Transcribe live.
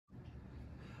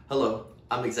Hello,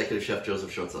 I'm Executive Chef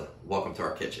Joseph Schutze. Welcome to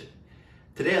our kitchen.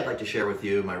 Today I'd like to share with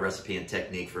you my recipe and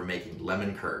technique for making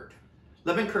lemon curd.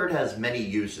 Lemon curd has many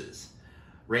uses,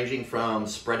 ranging from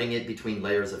spreading it between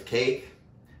layers of cake,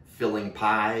 filling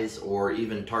pies, or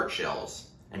even tart shells,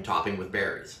 and topping with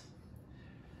berries.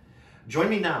 Join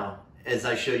me now as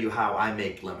I show you how I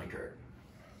make lemon curd.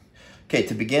 Okay,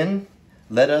 to begin,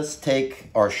 let us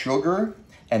take our sugar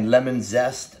and lemon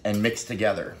zest and mix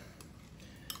together.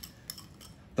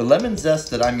 The lemon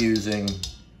zest that I'm using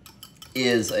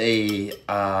is a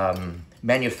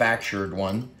manufactured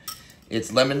one.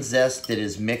 It's lemon zest that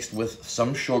is mixed with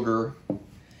some sugar,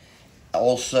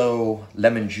 also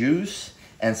lemon juice,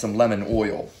 and some lemon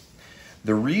oil.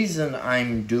 The reason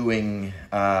I'm doing,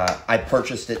 I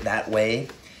purchased it that way,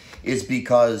 is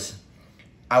because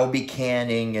I'll be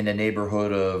canning in a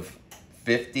neighborhood of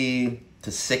 50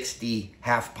 to 60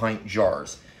 half-pint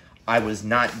jars. I was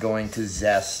not going to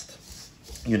zest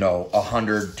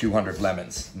 100, 200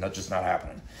 lemons. That's just not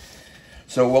happening.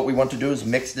 So what we want to do is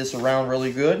mix this around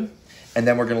really good, and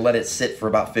then we're gonna let it sit for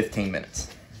about 15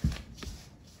 minutes.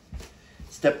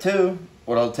 Step 2,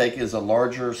 what I'll take is a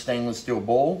larger stainless steel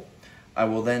bowl. I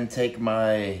will then take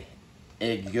my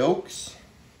egg yolks.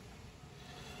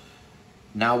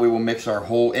 Now we will mix our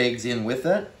whole eggs in with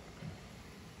it.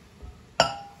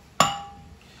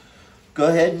 Go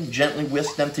ahead and gently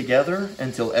whisk them together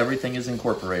until everything is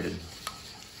incorporated.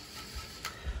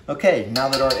 Okay, now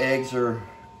that our eggs are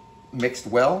mixed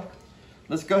well,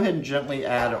 let's go ahead and gently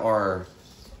add our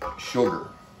sugar.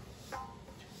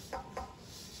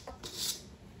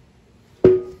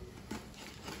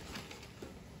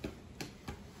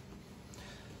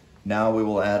 Now we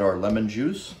will add our lemon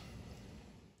juice.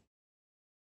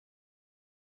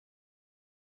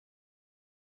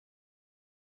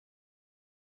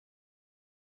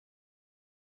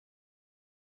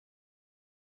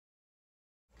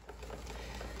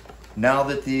 Now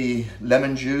that the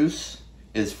lemon juice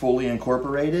is fully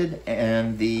incorporated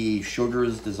and the sugar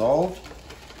is dissolved,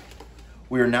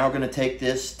 we are now going to take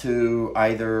this to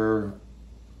either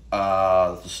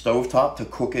the stovetop to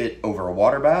cook it over a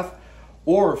water bath,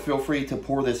 or feel free to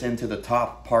pour this into the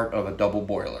top part of a double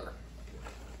boiler.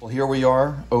 Well, here we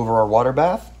are over our water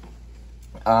bath.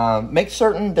 Make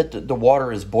certain that the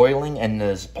water is boiling and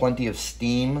there's plenty of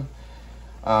steam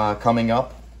coming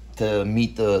up to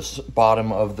meet the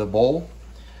bottom of the bowl.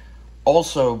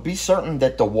 Also, be certain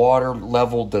that the water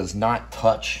level does not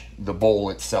touch the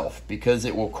bowl itself, because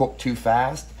it will cook too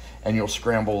fast and you'll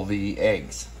scramble the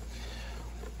eggs.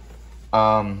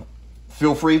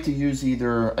 Feel free to use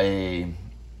either a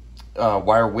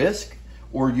wire whisk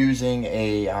or using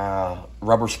a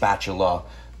rubber spatula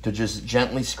to just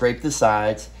gently scrape the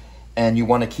sides, and you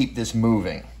want to keep this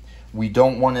moving. We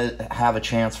don't want to have a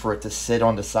chance for it to sit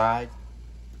on the side.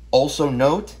 Also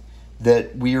note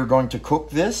that we are going to cook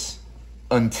this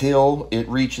until it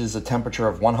reaches a temperature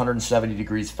of 170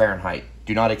 degrees Fahrenheit.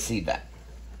 Do not exceed that.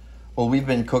 Well, we've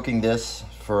been cooking this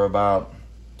for about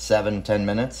 7-10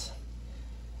 minutes,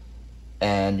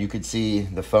 and you could see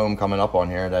the foam coming up on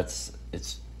here.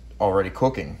 It's already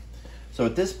cooking. So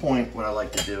at this point, what I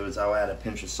like to do is I'll add a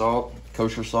pinch of salt,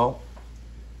 kosher salt.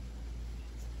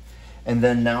 And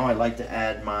then now I like to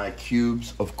add my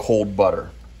cubes of cold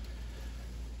butter.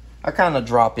 I kind of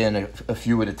drop in a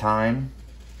few at a time,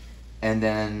 and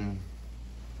then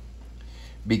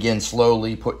begin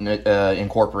slowly putting it,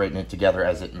 incorporating it together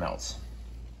as it melts.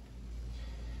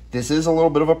 This is a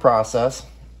little bit of a process.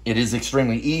 It is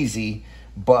extremely easy,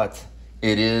 but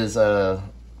it is a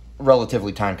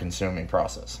relatively time-consuming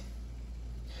process.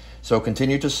 So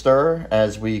continue to stir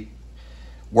as we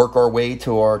work our way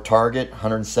to our target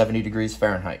 170 degrees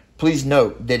Fahrenheit. Please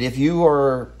note that if you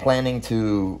are planning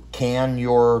to can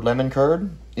your lemon curd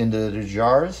into the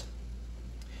jars,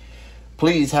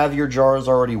 please have your jars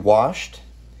already washed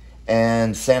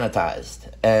and sanitized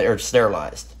or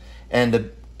sterilized. And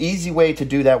the easy way to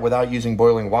do that without using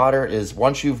boiling water is,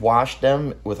 once you've washed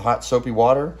them with hot soapy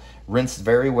water, rinse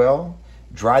very well,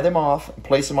 dry them off,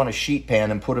 place them on a sheet pan,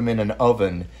 and put them in an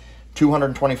oven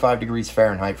 225 degrees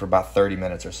Fahrenheit for about 30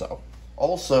 minutes or so.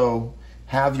 Also,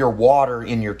 have your water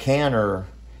in your canner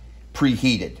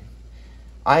preheated.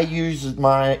 I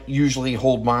usually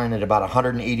hold mine at about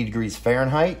 180 degrees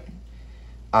Fahrenheit,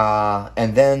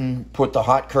 and then put the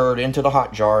hot curd into the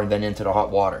hot jar and then into the hot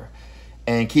water.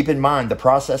 And keep in mind, the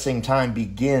processing time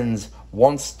begins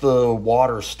once the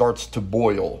water starts to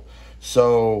boil.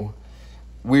 So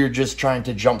we're just trying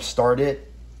to jump start it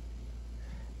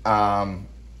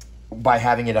by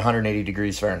having it 180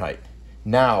 degrees Fahrenheit.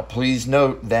 Now, please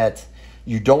note that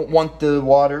you don't want the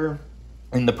water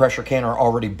in the pressure canner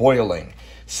already boiling.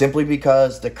 simply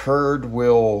because the curd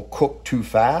will cook too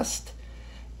fast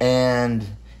and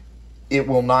it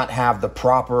will not have the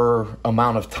proper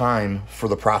amount of time for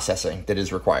the processing that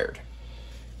is required.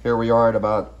 Here we are at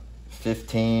about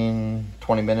 15-20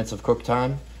 minutes of cook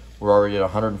time. We're already at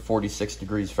 146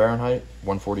 degrees Fahrenheit,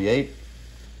 148.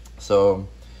 So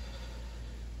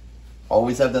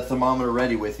always have the thermometer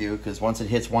ready with you, because once it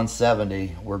hits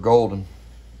 170, we're golden.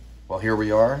 Well, here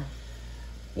we are,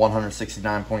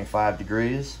 169.5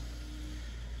 degrees,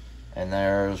 and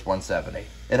there's 170.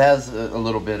 It has a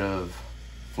little bit of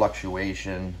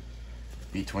fluctuation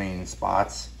between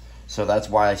spots, so that's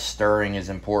why stirring is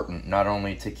important, not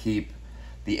only to keep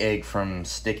the egg from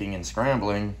sticking and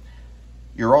scrambling,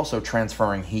 you're also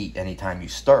transferring heat anytime you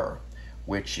stir,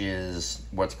 which is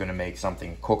what's going to make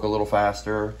something cook a little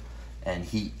faster and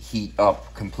heat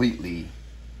up completely,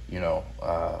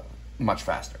 much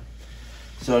faster.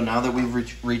 So now that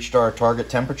we've reached our target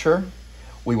temperature,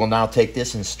 we will now take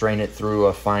this and strain it through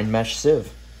a fine mesh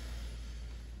sieve.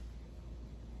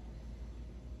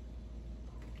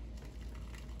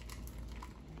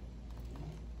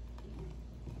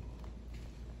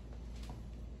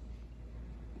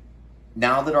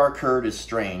 Now that our curd is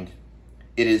strained,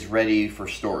 it is ready for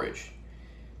storage.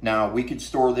 Now, we could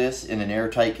store this in an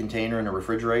airtight container in a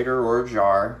refrigerator or a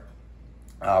jar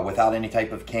without any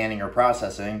type of canning or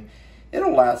processing.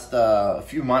 It'll last a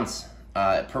few months,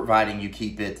 providing you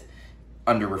keep it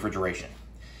under refrigeration.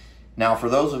 Now, for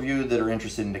those of you that are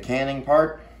interested in the canning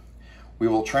part, we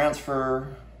will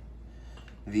transfer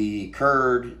the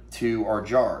curd to our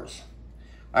jars.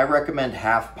 I recommend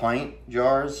half-pint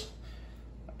jars.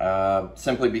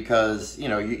 Simply because,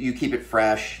 you keep it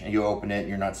fresh and you open it and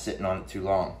you're not sitting on it too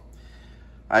long.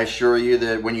 I assure you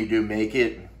that when you do make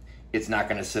it, it's not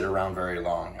going to sit around very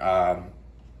long.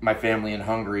 My family in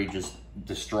Hungary just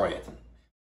destroy it.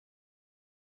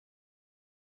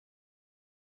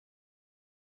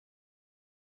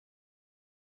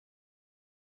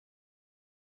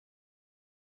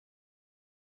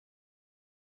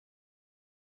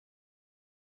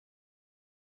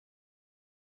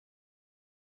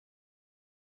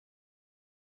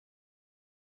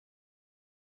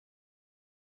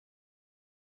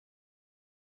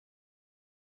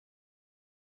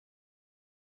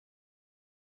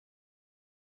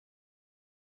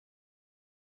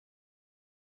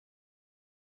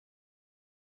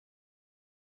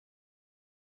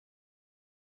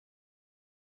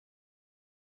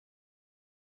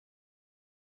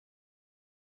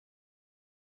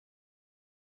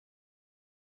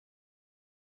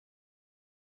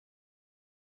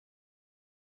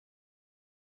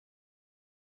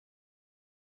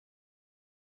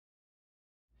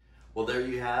 Well, there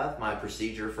you have my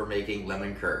procedure for making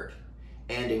lemon curd,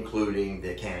 and including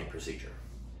the canning procedure.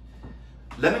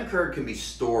 Lemon curd can be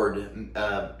stored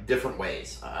different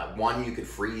ways. One, you could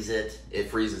freeze it. It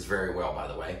freezes very well, by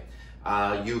the way.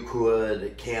 You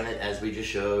could can it, as we just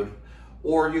showed,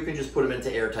 or you can just put them into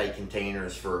airtight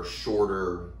containers for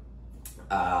shorter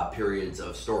periods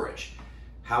of storage.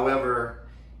 However,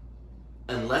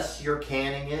 unless you're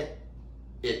canning it,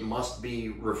 it must be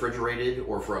refrigerated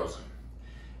or frozen.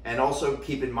 And also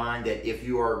keep in mind that if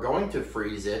you are going to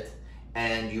freeze it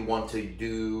and you want to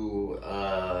do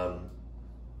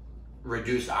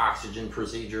reduced oxygen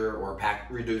procedure or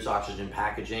reduced oxygen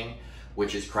packaging,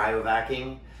 which is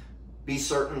cryovacking, be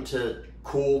certain to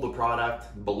cool the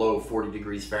product below 40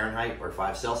 degrees Fahrenheit or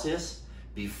 5 Celsius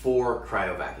before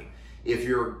cryovacking. If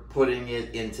you're putting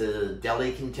it into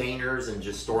deli containers and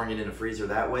just storing it in a freezer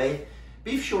that way,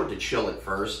 be sure to chill it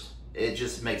first. It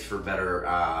just makes for better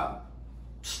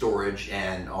storage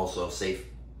and also safe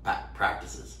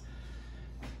practices.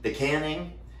 The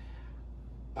canning,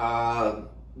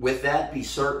 with that, be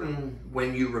certain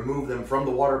when you remove them from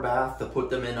the water bath to put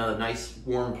them in a nice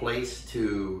warm place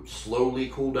to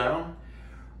slowly cool down.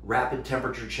 Rapid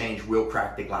temperature change will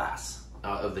crack the glass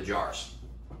of the jars.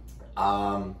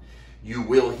 You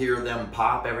will hear them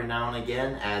pop every now and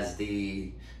again as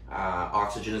the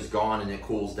oxygen is gone and it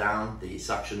cools down. The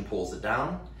suction pulls it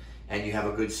down, and you have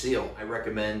a good seal. I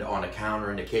recommend on a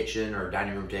counter in the kitchen or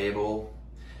dining room table,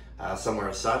 somewhere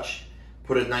as such.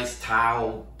 Put a nice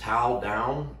towel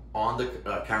down on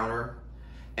the counter,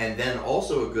 and then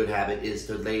also a good habit is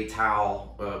to lay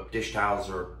dish towels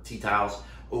or tea towels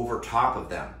over top of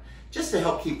them, just to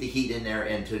help keep the heat in there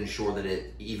and to ensure that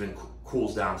it even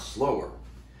cools down slower.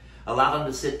 Allow them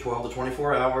to sit 12 to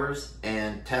 24 hours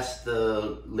and test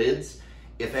the lids.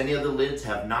 If any of the lids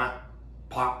have not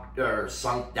popped or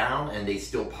sunk down and they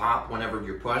still pop whenever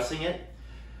you're pressing it,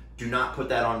 do not put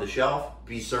that on the shelf.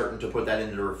 Be certain to put that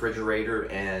into the refrigerator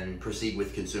and proceed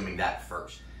with consuming that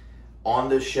first. On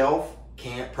the shelf,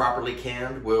 properly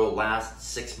canned, will last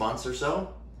 6 months or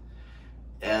so.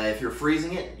 If you're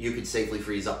freezing it, you could safely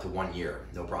freeze up to 1 year,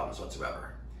 no problems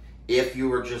whatsoever. If you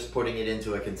were just putting it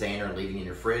into a container and leaving it in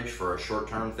your fridge for a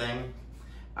short-term thing,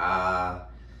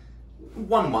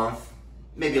 1 month,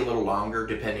 maybe a little longer,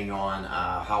 depending on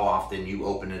how often you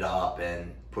open it up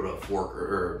and put a fork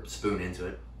or spoon into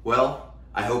it. Well,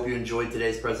 I hope you enjoyed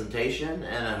today's presentation,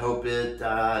 and I hope it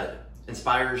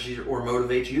inspires you or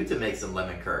motivates you to make some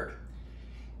lemon curd.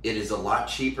 It is a lot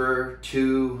cheaper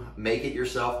to make it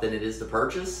yourself than it is to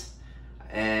purchase.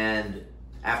 And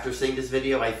after seeing this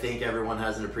video, I think everyone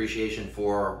has an appreciation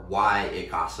for why it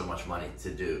costs so much money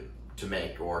to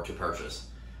make or to purchase.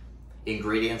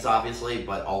 Ingredients, obviously,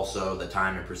 but also the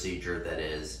time and procedure that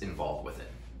is involved with it.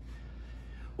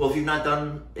 Well, if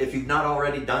you've not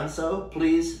already done so,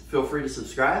 please feel free to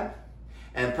subscribe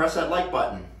and press that like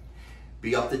button.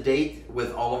 Be up to date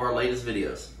with all of our latest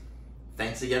videos.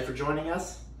 Thanks again for joining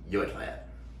us. You're glad.